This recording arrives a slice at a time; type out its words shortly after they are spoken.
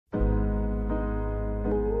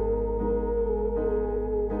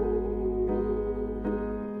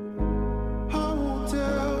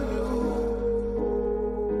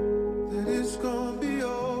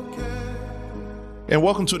And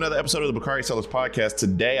welcome to another episode of the Bakari Sellers Podcast.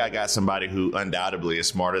 Today, I got somebody who undoubtedly is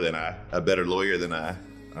smarter than I, a better lawyer than I,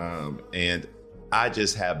 and I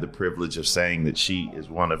just have the privilege of saying that she is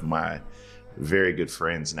one of my very good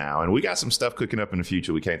friends now. And we got some stuff cooking up in the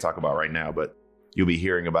future we can't talk about right now, but you'll be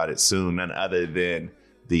hearing about it soon. None other than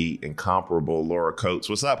the incomparable Laura Coates.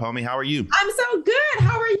 What's up, homie? How are you? I'm so good.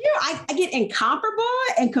 How are you? I get incomparable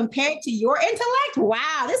and compared to your intellect.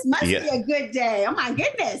 Wow, this must be a good day. Oh my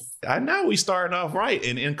goodness. I know we starting off right,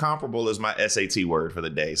 and incomparable is my SAT word for the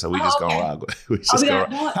day. So we just gonna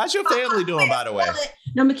How's your family doing, by the way?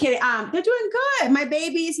 No, I'm kidding. They're doing good. My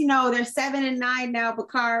babies, they're 7 and 9 now.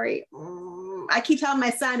 Bakari. I keep telling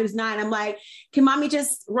my son who's 9, I'm like, can mommy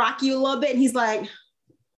just rock you a little bit? And he's like,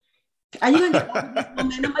 are you gonna get over this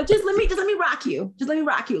moment? I'm like, just let me rock you. Just let me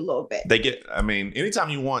rock you a little bit. Anytime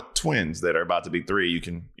you want twins that are about to be 3, you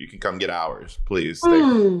can come get ours, please.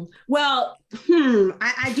 Well,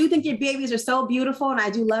 I do think your babies are so beautiful, and I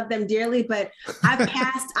do love them dearly. But I've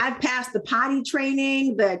passed the potty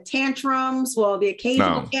training, the tantrums, the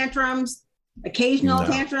occasional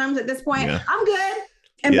tantrums at this point. Yeah. I'm good.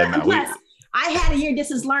 And plus, I had a year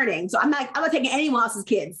distance learning, so I'm not taking anyone else's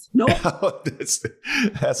kids. Nope.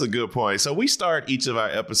 That's a good point. So we start each of our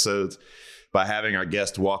episodes by having our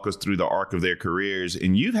guests walk us through the arc of their careers.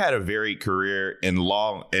 And you've had a varied career in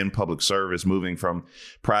law and public service, moving from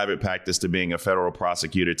private practice to being a federal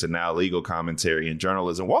prosecutor to now legal commentary and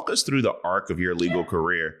journalism. Walk us through the arc of your legal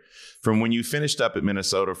career from when you finished up at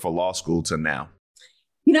Minnesota for law school to now.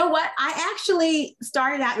 You know what? I actually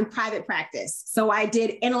started out in private practice. So I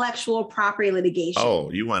did intellectual property litigation.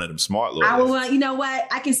 Oh, you wanted them smart lawyers. You know what?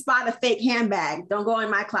 I can spot a fake handbag. Don't go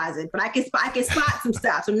in my closet, but I can spot some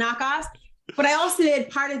stuff, some knockoffs. But I also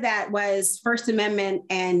did, part of that was First Amendment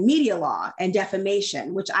and media law and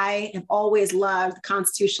defamation, which I have always loved, the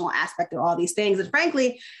constitutional aspect of all these things. And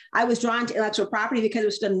frankly, I was drawn to intellectual property because it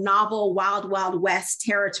was just a novel, wild, wild west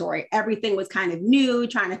territory. Everything was kind of new,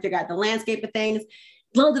 trying to figure out the landscape of things.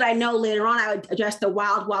 Little did I know later on, I would address the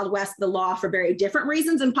wild, wild west of the law for very different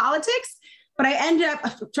reasons in politics. But I ended up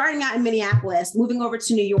starting out in Minneapolis, moving over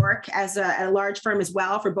to New York as a large firm as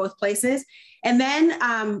well for both places. And then,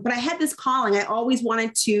 but I had this calling. I always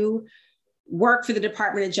wanted to work for the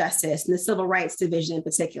Department of Justice and the Civil Rights Division in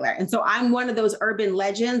particular. And so I'm one of those urban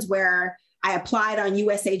legends where I applied on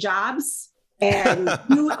USA Jobs and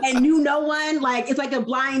knew no one. Like, it's like a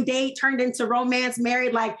blind date turned into romance,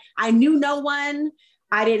 married. Like, I knew no one.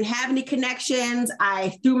 I didn't have any connections. I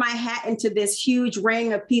threw my hat into this huge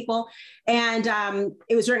ring of people, and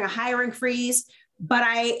it was during a hiring freeze. But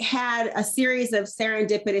I had a series of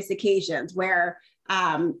serendipitous occasions where,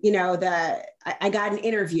 I got an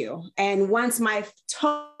interview, and once my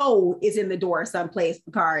toe is in the door someplace,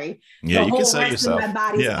 Bakari, the whole rest of my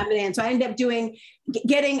body's coming in. So I ended up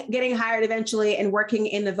getting hired eventually and working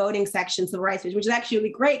in the voting section, civil rights, which is actually really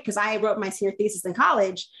great because I wrote my senior thesis in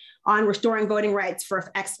college on restoring voting rights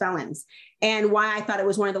for ex-felons and why I thought it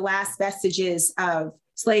was one of the last vestiges of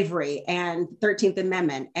slavery and 13th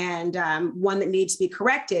Amendment, and one that needs to be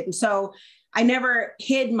corrected. And so I never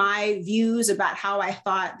hid my views about how I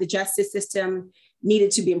thought the justice system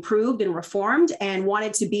needed to be improved and reformed, and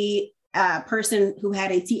wanted to be a person who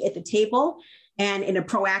had a seat at the table and in a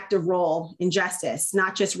proactive role in justice,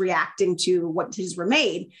 not just reacting to what decisions were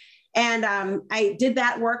made. And I did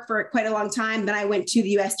that work for quite a long time. Then I went to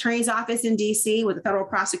the U.S. Attorney's Office in D.C. with a federal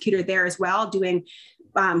prosecutor there as well, doing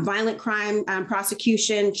violent crime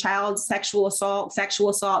prosecution, child sexual assault,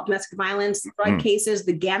 domestic violence, drug cases,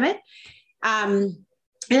 the gamut. And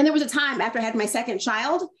then there was a time after I had my second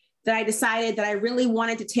child that I decided that I really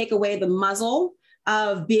wanted to take away the muzzle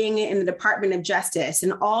of being in the Department of Justice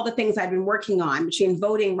and all the things I've been working on between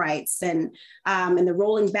voting rights and the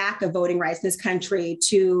rolling back of voting rights in this country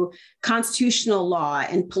to constitutional law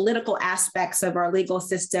and political aspects of our legal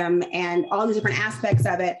system and all these different aspects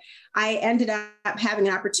of it. I ended up having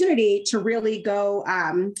an opportunity to really go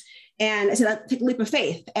and I said, I'll take a leap of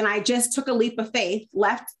faith. And I just took a leap of faith,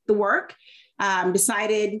 left the work,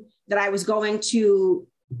 decided that I was going to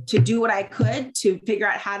do what I could to figure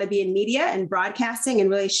out how to be in media and broadcasting and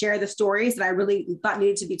really share the stories that I really thought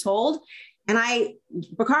needed to be told. And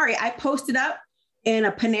Bakari, I posted up in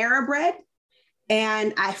a Panera Bread,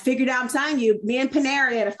 and I figured out, I'm telling you, me and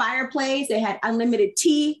Panera, they had a fireplace, they had unlimited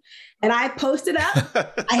tea, and I posted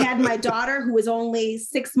up. I had my daughter, who was only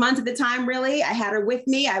 6 months at the time, really. I had her with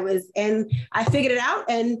me. I figured it out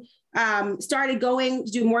and started going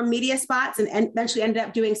to do more media spots and eventually ended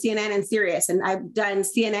up doing CNN and Sirius. And I've done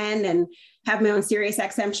CNN and have my own Sirius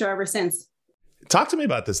XM show ever since. Talk to me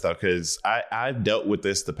about this, though, because I've dealt with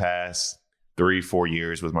this the past 3-4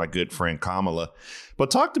 years with my good friend Kamala.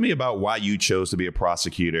 But talk to me about why you chose to be a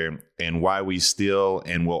prosecutor and why we still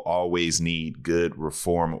and will always need good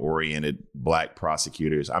reform-oriented Black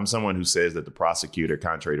prosecutors. I'm someone who says that the prosecutor,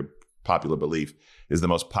 contrary to popular belief, is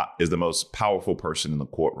the most powerful person in the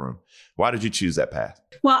courtroom. Why did you choose that path?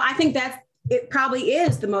 Well, I think it probably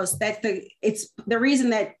is it's the reason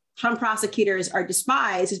that some prosecutors are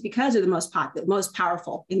despised is because they're the most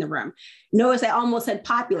powerful in the room. Notice I almost said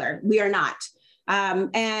popular. We are not.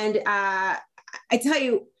 I tell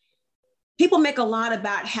you, people make a lot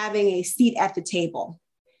about having a seat at the table,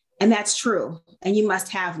 and that's true. And you must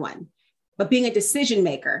have one. But being a decision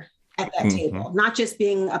maker at that table, not just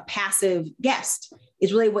being a passive guest,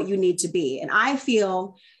 is really what you need to be. And I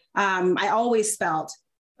feel, I always felt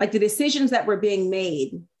like the decisions that were being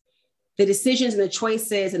made, the decisions and the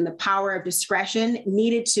choices and the power of discretion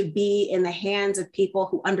needed to be in the hands of people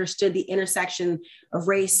who understood the intersection of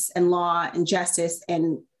race and law and justice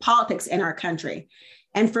and politics in our country.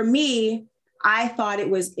 And for me, I thought it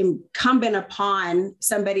was incumbent upon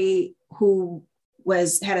somebody who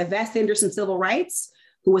had a vested interest in civil rights,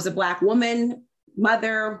 who was a Black woman,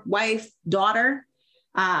 mother, wife, daughter,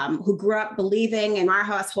 who grew up believing in our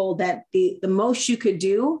household that the most you could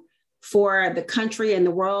do for the country and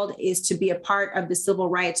the world is to be a part of the civil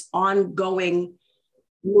rights ongoing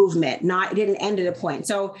movement. It didn't end at a point.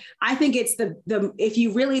 So I think it's if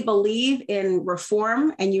you really believe in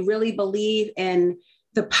reform and you really believe in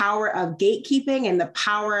the power of gatekeeping and the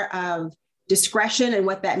power of discretion and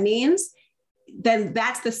what that means, then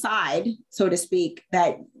that's the side, so to speak,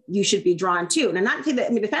 that you should be drawn to. And I'm not saying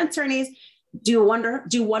that, defense attorneys do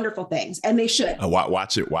wonderful things, and they should.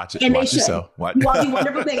 Watch it. And watch yourself. You all do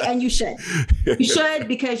wonderful things, and you should. You should,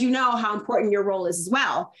 because you know how important your role is as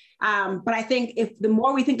well. But I think if the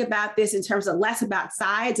more we think about this in terms of less about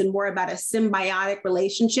sides and more about a symbiotic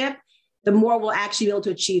relationship, the more we'll actually be able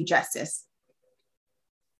to achieve justice.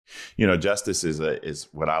 Justice is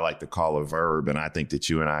what I like to call a verb, and I think that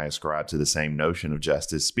you and I ascribe to the same notion of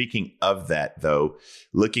justice. Speaking of that, though,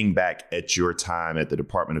 looking back at your time at the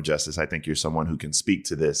Department of Justice, I think you're someone who can speak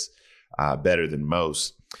to this better than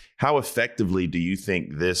most. How effectively do you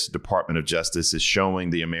think this Department of Justice is showing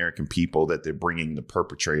the American people that they're bringing the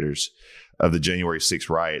perpetrators of the January 6th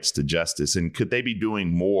riots to justice? And could they be doing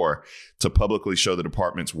more to publicly show the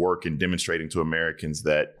department's work in demonstrating to Americans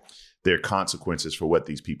that there are consequences for what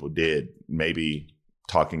these people did? Maybe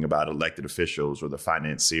talking about elected officials or the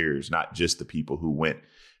financiers, not just the people who went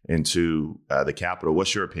into the Capitol.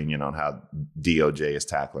 What's your opinion on how DOJ is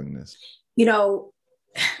tackling this?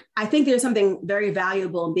 I think there's something very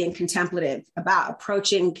valuable in being contemplative about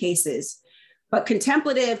approaching cases, but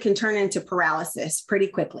contemplative can turn into paralysis pretty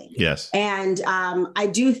quickly. Yes. And I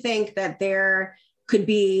do think that there could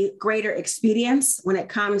be greater expedience when it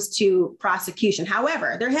comes to prosecution.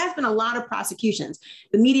 However, there has been a lot of prosecutions.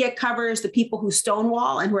 The media covers the people who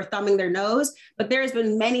stonewall and who are thumbing their nose, but there's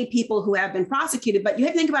been many people who have been prosecuted. But you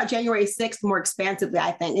have to think about January 6th more expansively,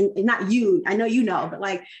 I think, and not you, I know you know, but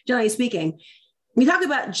like generally speaking, we talk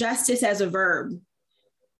about justice as a verb.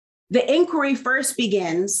 The inquiry first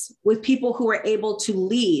begins with people who are able to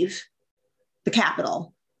leave the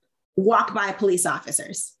Capitol, walk by police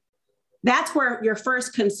officers. That's where your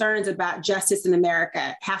first concerns about justice in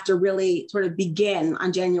America have to really sort of begin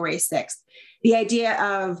on January 6th. The idea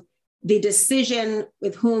of the decision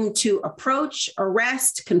with whom to approach,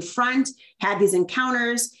 arrest, confront, have these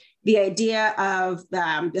encounters, the idea of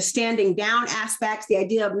the standing down aspects, the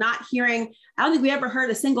idea of not hearing. I don't think we ever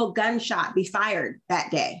heard a single gunshot be fired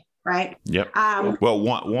that day. Right. Yep. One,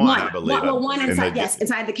 I believe. One inside,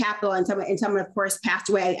 inside the Capitol, and someone, of course, passed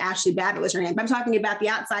away. Ashley Babbitt was her name. But I'm talking about the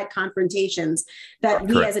outside confrontations that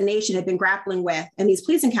we as a nation have been grappling with, and these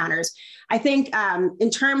police encounters. I think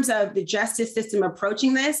in terms of the justice system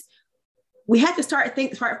approaching this, we have to start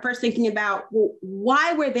first thinking about, well,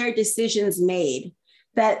 why were there decisions made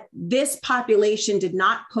that this population did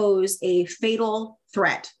not pose a fatal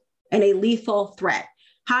threat and a lethal threat?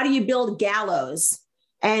 How do you build gallows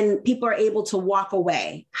and people are able to walk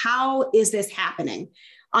away? How is this happening?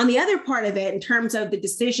 On the other part of it, in terms of the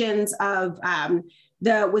decisions of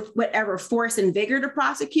with whatever force and vigor to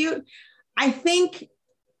prosecute, I think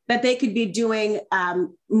that they could be doing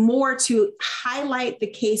more to highlight the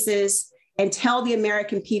cases and tell the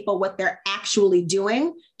American people what they're actually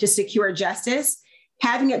doing to secure justice.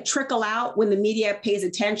 Having it trickle out when the media pays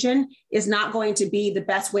attention is not going to be the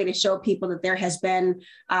best way to show people that there has been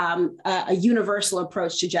a universal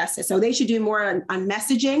approach to justice. So they should do more on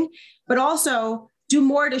messaging, but also do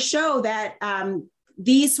more to show that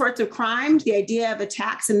these sorts of crimes, the idea of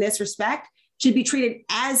attacks in this respect, should be treated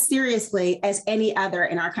as seriously as any other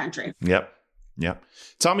in our country. Yep. Yeah.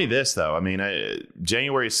 Tell me this, though. I mean,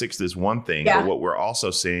 January 6th is one thing, but what we're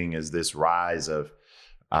also seeing is this rise of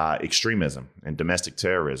extremism and domestic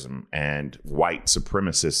terrorism and white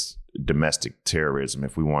supremacist domestic terrorism,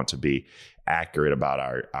 if we want to be accurate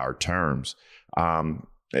about our terms.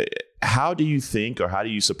 How do you think, or how do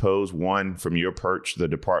you suppose, one, from your perch, the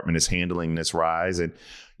department is handling this rise? And,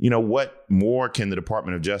 what more can the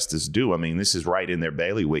Department of Justice do? I mean, this is right in their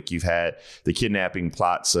bailiwick. You've had the kidnapping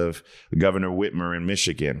plots of Governor Whitmer in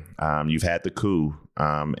Michigan. You've had the coup.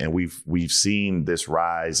 And we've seen this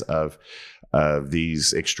rise of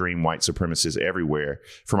these extreme white supremacists everywhere,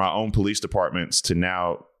 from our own police departments to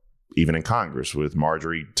now even in Congress with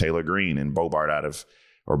Marjorie Taylor Greene and Bobart, I don't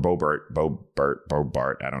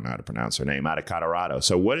know how to pronounce her name, out of Colorado.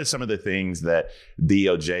 So what are some of the things that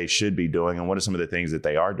DOJ should be doing, and what are some of the things that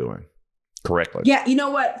they are doing correctly? Yeah, you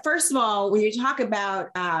know what? First of all, when you talk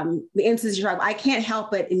about the instances you're talking about, I can't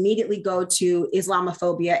help but immediately go to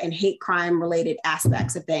Islamophobia and hate crime related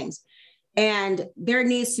aspects of things. And there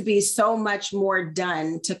needs to be so much more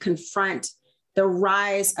done to confront the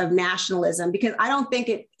rise of nationalism, because I don't think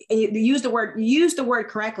you used the word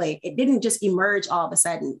correctly. It didn't just emerge all of a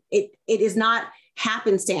sudden. It is not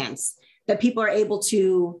happenstance that people are able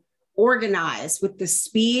to organize with the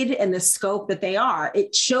speed and the scope that they are.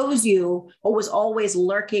 It shows you what was always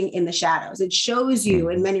lurking in the shadows. It shows you,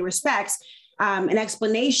 in many respects, an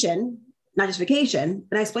explanation, not justification,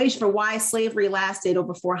 an explanation for why slavery lasted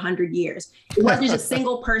over 400 years. It wasn't just a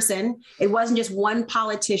single person. It wasn't just one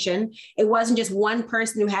politician. It wasn't just one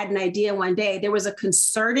person who had an idea one day. There was a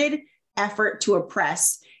concerted effort to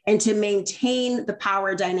oppress and to maintain the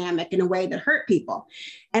power dynamic in a way that hurt people.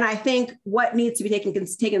 And I think what needs to be taken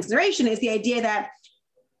into consideration is the idea that,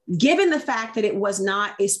 given the fact that it was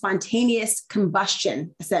not a spontaneous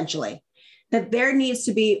combustion, essentially, that there needs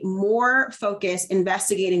to be more focus,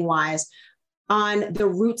 investigating wise, on the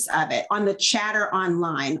roots of it, on the chatter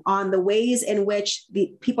online, on the ways in which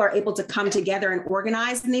the people are able to come together and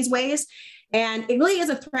organize in these ways. And it really is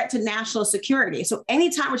a threat to national security. So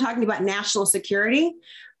anytime we're talking about national security,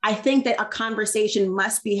 I think that a conversation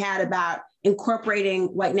must be had about incorporating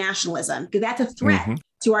white nationalism, because that's a threat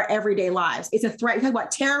to our everyday lives. It's a threat. We talk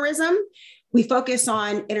about terrorism. We focus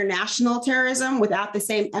on international terrorism without the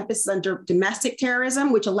same emphasis on domestic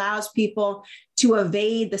terrorism, which allows people to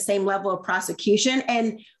evade the same level of prosecution.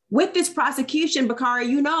 And with this prosecution,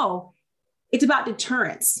 Bakari, it's about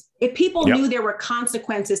deterrence. If people knew there were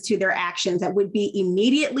consequences to their actions that would be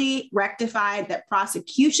immediately rectified, that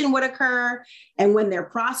prosecution would occur, and when they're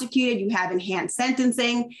prosecuted, you have enhanced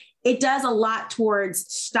sentencing, it does a lot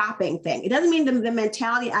towards stopping things. It doesn't mean the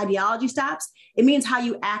mentality, ideology stops. It means how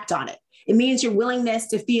you act on it. It means your willingness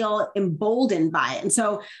to feel emboldened by it. And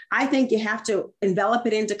so I think you have to envelop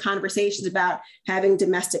it into conversations about having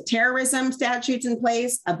domestic terrorism statutes in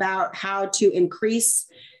place, about how to increase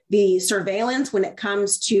the surveillance when it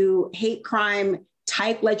comes to hate crime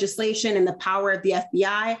type legislation and the power of the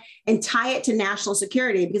FBI, and tie it to national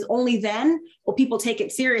security, because only then will people take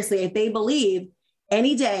it seriously if they believe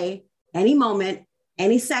any day, any moment,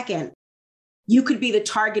 any second, you could be the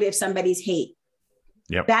target of somebody's hate.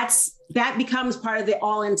 Yep. That becomes part of the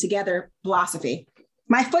all in together philosophy.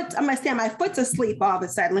 My foot's asleep all of a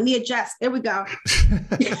sudden. Let me adjust. There we go.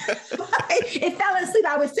 It fell asleep.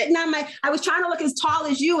 I was trying to look as tall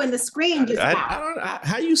as you in the screen just now. I don't know.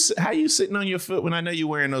 How you sitting on your foot when I know you're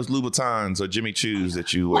wearing those Louboutins or Jimmy Choos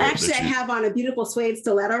that you wear? Well, actually, I have on a beautiful suede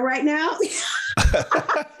stiletto right now.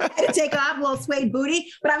 I had to take off a little suede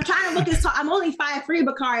booty, but I'm trying to look as tall. I'm only 5'3",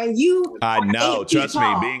 Bakari, and you. I know. Trust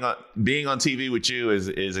me, being on TV with you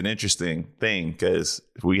is an interesting thing, because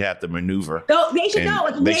we have to maneuver. So they should know.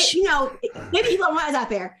 Maybe people realize out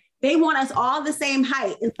there, they want us all the same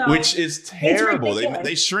height, and so, which is terrible.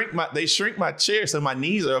 They shrink my chair, so my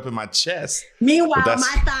knees are up in my chest. Meanwhile,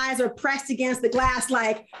 my thighs are pressed against the glass,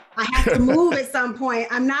 like I have to move at some point.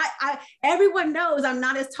 Everyone knows I'm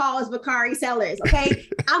not as tall as Bakari Sellers. Okay,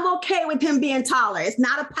 I'm okay with him being taller. It's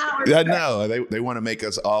not a power. No, they want to make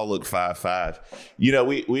us all look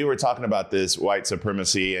 5'5". We were talking about this white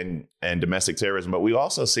supremacy and domestic terrorism, but we've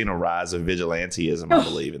also seen a rise of vigilantism, I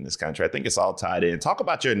believe, in this country. I think it's all tied in. Talk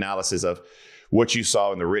about your analysis of what you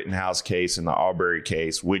saw in the Rittenhouse case and the Arbery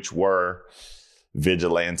case, which were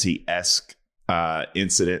vigilante-esque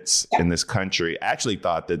incidents in this country. I actually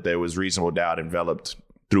thought that there was reasonable doubt enveloped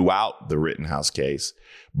throughout the Rittenhouse case,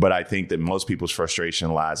 but I think that most people's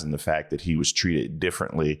frustration lies in the fact that he was treated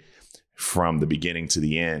differently from the beginning to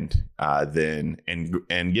the end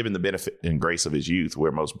and given the benefit and grace of his youth,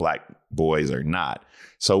 where most Black boys are not.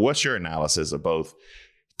 So what's your analysis of both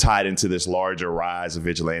tied into this larger rise of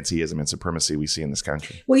vigilantism and supremacy we see in this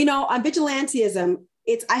country? Well, on vigilantism,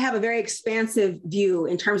 I have a very expansive view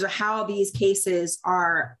in terms of how these cases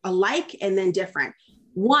are alike and then different.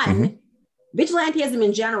 One, vigilantism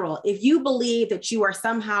in general, if you believe that you are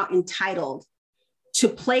somehow entitled to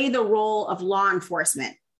play the role of law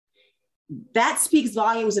enforcement, that speaks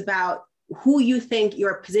volumes about who you think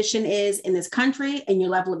your position is in this country and your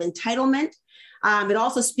level of entitlement. It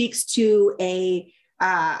also speaks to a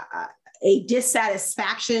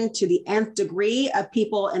dissatisfaction to the nth degree of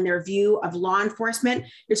people and their view of law enforcement.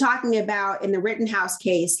 You're talking about in the Rittenhouse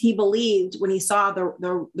case, he believed when he saw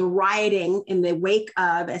the rioting in the wake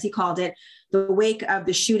of, as he called it, the wake of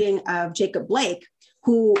the shooting of Jacob Blake,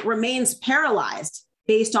 who remains paralyzed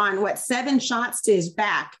based on 7 shots to his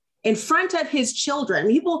back in front of his children.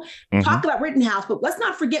 People talk about Rittenhouse, but let's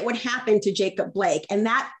not forget what happened to Jacob Blake. And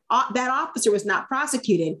that officer was not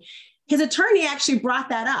prosecuted. His attorney actually brought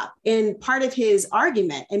that up in part of his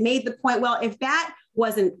argument and made the point, well, if that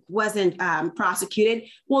wasn't prosecuted,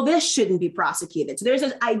 well, this shouldn't be prosecuted. So there's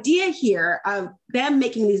an idea here of them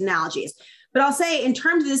making these analogies. But I'll say in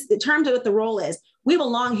terms of what the role is, we have a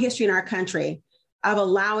long history in our country of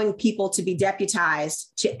allowing people to be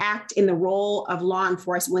deputized to act in the role of law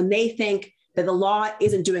enforcement when they think that the law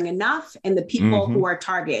isn't doing enough and the people who are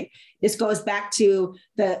targeted. This goes back to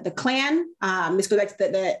the Klan. This goes back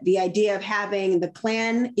to the idea of having the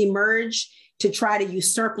Klan emerge to try to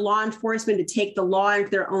usurp law enforcement, to take the law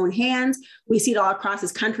into their own hands. We see it all across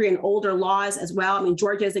this country in older laws as well. I mean,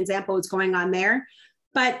 Georgia's example is going on there.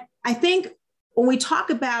 But I think when we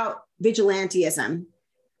talk about vigilantism,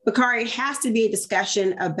 Bakari, it has to be a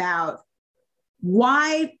discussion about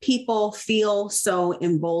why people feel so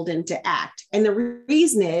emboldened to act. And the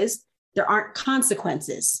reason is there aren't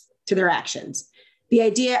consequences to their actions. The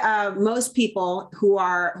idea of most people who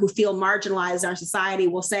feel marginalized in our society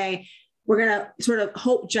will say, we're going to sort of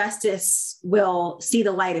hope justice will see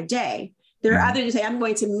the light of day. There are others who say, I'm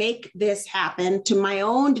going to make this happen to my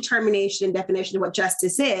own determination and definition of what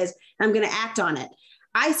justice is. And I'm going to act on it.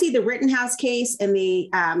 I see the Rittenhouse case and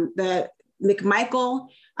the McMichael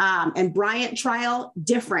and Bryant trial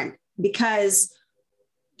different, because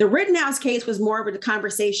the Rittenhouse case was more of a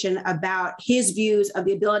conversation about his views of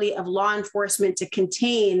the ability of law enforcement to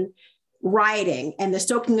contain rioting and the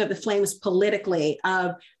stoking of the flames politically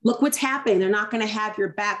of, look what's happening. They're not going to have your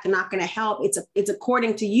back. They're not going to help. It's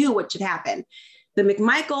according to you what should happen. The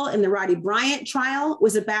McMichael and the Roddy Bryant trial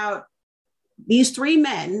was about these 3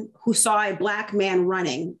 men who saw a Black man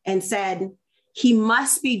running and said, he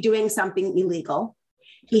must be doing something illegal.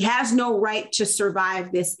 He has no right to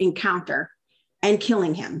survive this encounter, and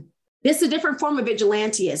killing him. This is a different form of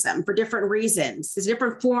vigilantism for different reasons. It's a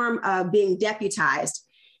different form of being deputized.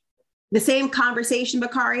 The same conversation,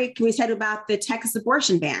 Bakari, can be said about the Texas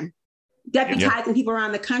abortion ban, deputizing people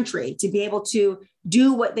around the country to be able to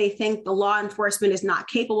do what they think the law enforcement is not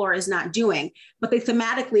capable or is not doing, but they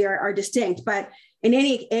thematically are distinct. But in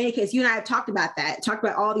any case, you and I have talked about that, talked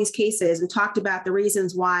about all these cases and talked about the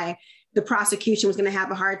reasons why the prosecution was going to have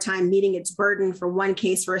a hard time meeting its burden for one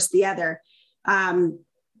case versus the other.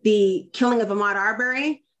 The killing of Ahmaud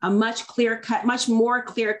Arbery, a much more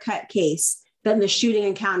clear-cut case than the shooting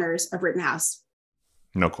encounters of Rittenhouse.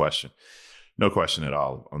 No question. No question at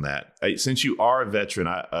all on that. Since you are a veteran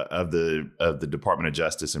of the Department of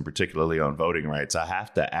Justice, and particularly on voting rights, I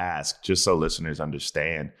have to ask, just so listeners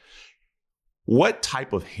understand, what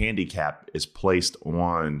type of handicap is placed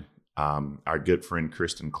on our good friend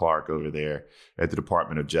Kristen Clark over there at the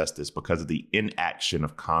Department of Justice because of the inaction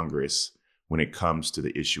of Congress when it comes to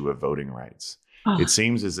the issue of voting rights? It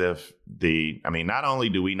seems as if not only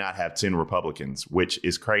do we not have 10 Republicans, which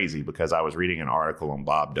is crazy because I was reading an article on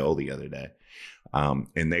Bob Dole the other day,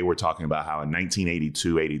 and they were talking about how in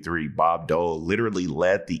 1982-83, Bob Dole literally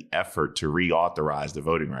led the effort to reauthorize the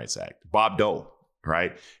Voting Rights Act. Bob Dole,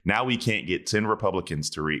 right? Now we can't get 10 Republicans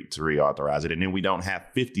to reauthorize it, and then we don't have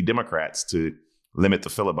 50 Democrats to limit the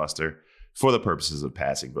filibuster for the purposes of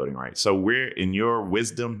passing voting rights. So in your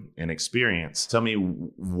wisdom and experience, tell me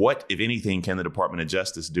what, if anything, can the Department of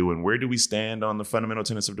Justice do, and where do we stand on the fundamental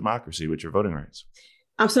tenets of democracy with your voting rights?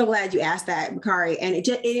 I'm so glad you asked that, Bakari. And it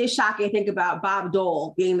is shocking to think about Bob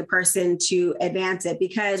Dole being the person to advance it,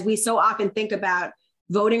 because we so often think about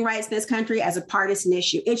voting rights in this country as a partisan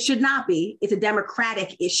issue. It should not be. It's a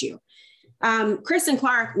democratic issue. Kristen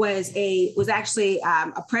Clark was actually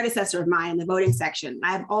a predecessor of mine in the voting section.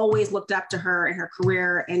 I've always looked up to her in her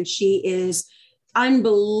career, and she is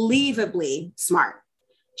unbelievably smart.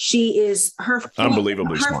 She is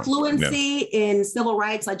unbelievably her smart. Fluency in civil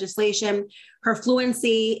rights legislation, her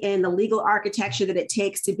fluency in the legal architecture that it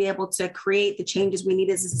takes to be able to create the changes we need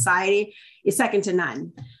as a society is second to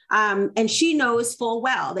none. And she knows full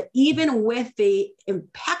well that even with the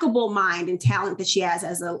impeccable mind and talent that she has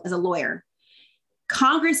as a lawyer,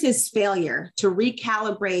 Congress's failure to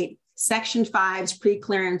recalibrate Section 5's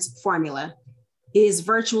pre-clearance formula is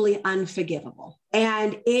virtually unforgivable.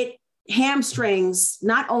 And it hamstrings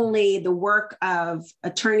not only the work of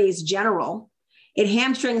attorneys general, it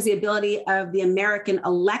hamstrings the ability of the American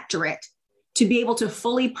electorate to be able to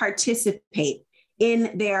fully participate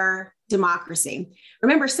in their democracy.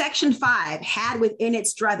 Remember, Section 5 had within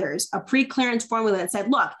its druthers a pre-clearance formula that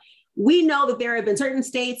said, look, we know that there have been certain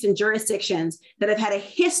states and jurisdictions that have had a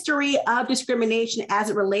history of discrimination as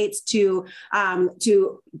it relates to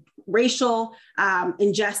racial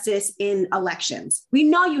injustice in elections. We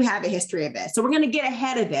know you have a history of this, so we're going to get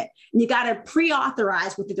ahead of it. And you got to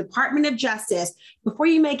pre-authorize with the Department of Justice before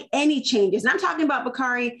you make any changes. And I'm talking about,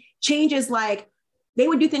 Bakari, changes like they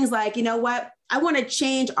would do things like, you know what, I want to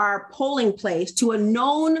change our polling place to a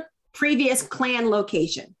known previous Klan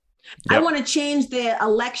location. Yep. I want to change the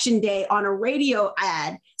election day on a radio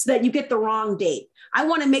ad so that you get the wrong date. I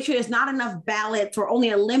want to make sure there's not enough ballots or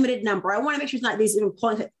only a limited number. I want to make sure it's not these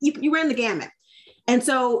polling. You ran the gamut. And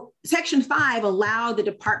so Section 5 allowed the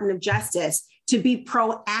Department of Justice to be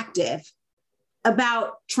proactive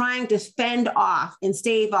about trying to fend off and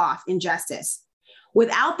stave off injustice.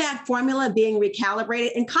 Without that formula being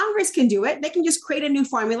recalibrated, and Congress can do it, they can just create a new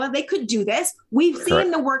formula. They could do this. We've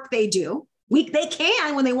seen the work they do. They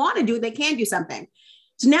can, when they want to do it, they can do something.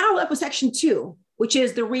 So now we're left with Section 2, which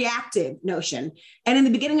is the reactive notion. And in the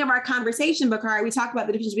beginning of our conversation, Bakari, we talked about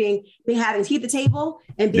the difference being having a seat at the table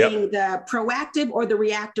and being the proactive or the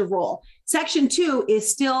reactive role. Section 2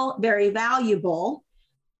 is still very valuable,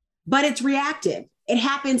 but it's reactive. It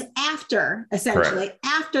happens after, essentially,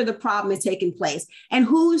 after the problem has taken place. And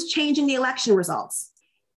who's changing the election results?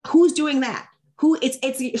 Who's doing that?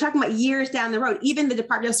 You're talking about years down the road. Even the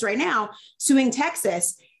Department of Justice right now suing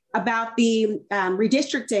Texas about the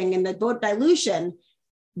redistricting and the vote dilution.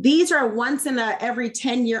 These are once in a every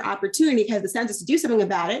 10-year opportunity because the census to do something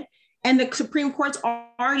about it. And the Supreme Court's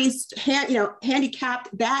already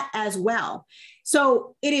handicapped that as well.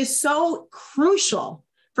 So it is so crucial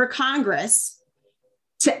for Congress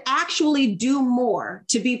to actually do more,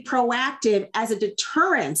 to be proactive as a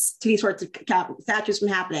deterrence to these sorts of statutes from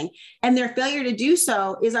happening. And their failure to do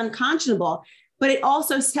so is unconscionable. But it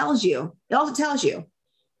also tells you,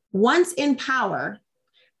 once in power,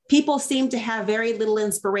 people seem to have very little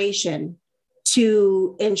inspiration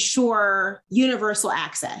to ensure universal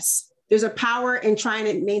access. There's a power in trying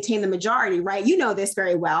to maintain the majority, right? You know this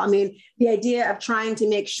very well. I mean, the idea of trying to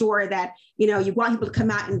make sure that, you want people to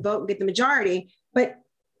come out and vote and get the majority, but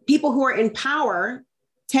people who are in power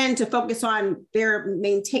tend to focus on their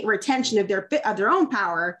retention of their own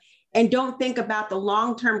power and don't think about the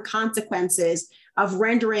long-term consequences of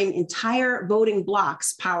rendering entire voting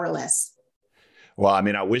blocks powerless. Well, I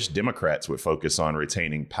mean, I wish Democrats would focus on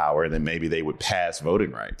retaining power, then maybe they would pass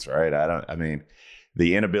voting rights, right?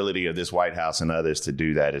 The inability of this White House and others to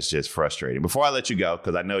do that is just frustrating. Before I let you go,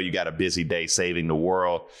 because I know you got a busy day saving the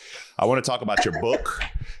world, I want to talk about your book,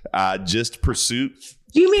 Just Pursuit.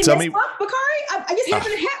 Do you mean this book, Bakari? I just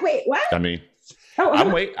happened to have, wait, what? I mean,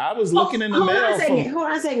 I was looking in the mail. Hold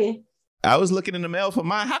on a second. I was looking in the mail for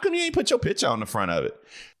mine. How come you ain't put your picture on the front of it?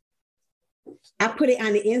 I put it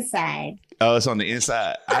on the inside. Oh, it's on the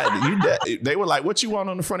inside. They were like, what you want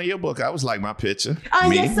on the front of your book? I was like, my picture. Oh,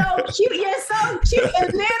 me. You're so cute. You're so cute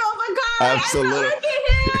and little, Bakari. Absolutely. Look at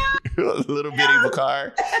him. Little bitty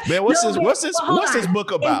Bakari. Man, what's this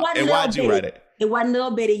book about? And why'd you write it? It wasn't little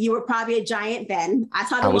bitty. You were probably a giant then. I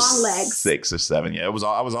saw the long legs. 6 or 7. Yeah, I was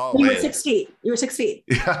all. You were 6 feet. You were 6 feet.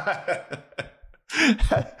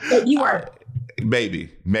 You were. Maybe.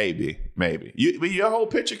 Your whole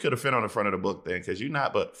picture could have fit on the front of the book then, because you're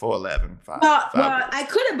not but 4'11". Well, I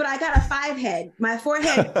could have, but I got a 5 head. My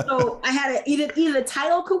forehead. So I had either the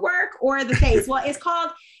title could work or the face. Well, it's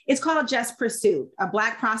called Just Pursuit: A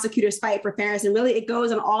Black Prosecutor's Fight for Fairness, and really it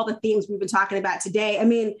goes on all the themes we've been talking about today. I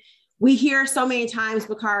mean, we hear so many times,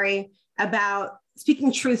 Bakari, about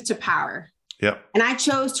speaking truth to power. Yep. And I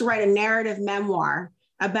chose to write a narrative memoir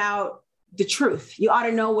about the truth. You ought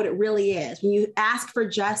to know what it really is. When you ask for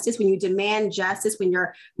justice, when you demand justice, when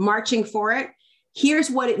you're marching for it, here's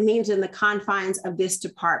what it means in the confines of this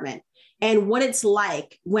department and what it's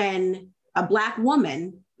like when a Black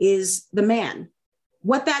woman is the man.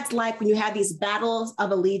 What that's like when you have these battles of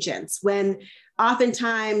allegiance, when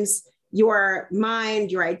oftentimes your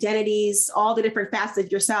mind, your identities, all the different facets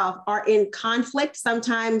of yourself are in conflict,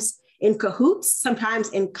 sometimes in cahoots, sometimes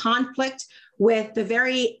in conflict with the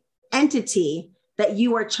very entity that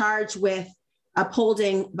you are charged with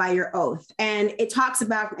upholding by your oath. And it talks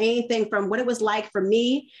about anything from what it was like for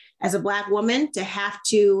me as a Black woman to have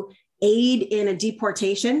to aid in a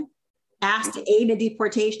deportation, asked to aid in a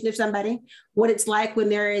deportation of somebody, what it's like when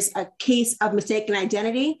there is a case of mistaken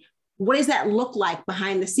identity. What does that look like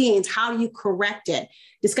behind the scenes? How do you correct it?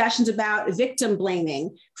 Discussions about victim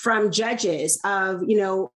blaming from judges of,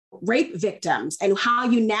 rape victims and how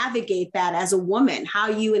you navigate that as a woman, how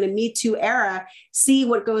you in a Me Too era see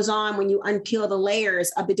what goes on when you unpeel the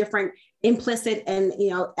layers of the different implicit and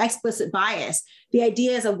explicit bias. The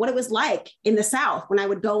ideas of what it was like in the South when I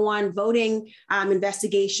would go on voting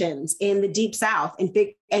investigations in the Deep South and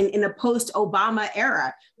in a post-Obama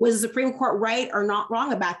era. Was the Supreme Court right or not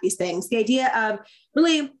wrong about these things? The idea of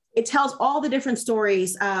really, it tells all the different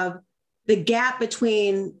stories of the gap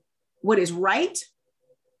between what is right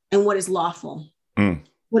and what is lawful,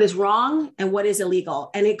 what is wrong and what is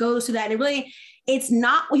illegal. And it goes to that. And really, it's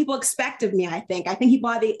not what people expect of me, I think. I think people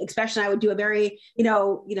have the expression I would do a very,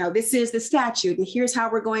 this is the statute and here's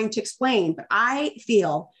how we're going to explain. But I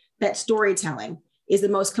feel that storytelling is the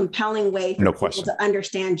most compelling way for people to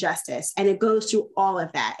understand justice. And it goes through all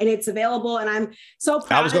of that. And it's available. And I'm so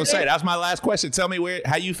proud I was going to say, that's my last question. Tell me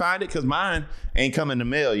how you find it, because mine ain't come in the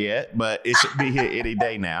mail yet, but it should be here any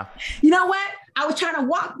day now. You know what? I was trying to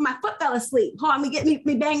walk, my foot fell asleep. Hold on, me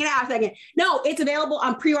banging it out a second. No, it's available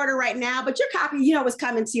on pre-order right now, but your copy, is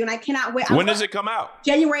coming to you, and I cannot wait. When does it come out?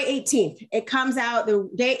 January 18th. It comes out the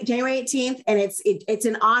day, January 18th, and it's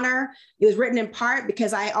an honor. It was written in part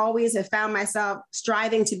because I always have found myself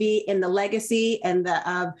striving to be in the legacy and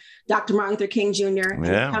the Dr. Martin Luther King Jr. And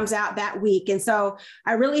it comes out that week. And so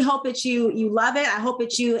I really hope that you love it. I hope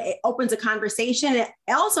that it opens a conversation. It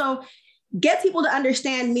also get people to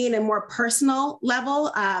understand me in a more personal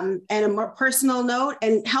level and a more personal note,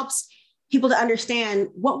 and helps people to understand,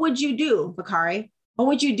 what would you do, Bakari? What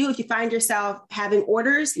would you do if you find yourself having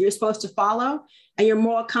orders you're supposed to follow and your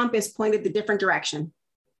moral compass pointed the different direction?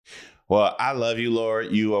 Well, I love you, Laura.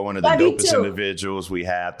 You are one of the dopest individuals we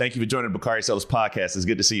have. Thank you for joining the Bakari Sellers podcast. It's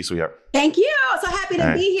good to see you, sweetheart. Thank you. So happy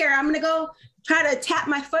to be here. I'm going to go try to tap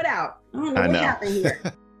my foot out. I don't know what happened here.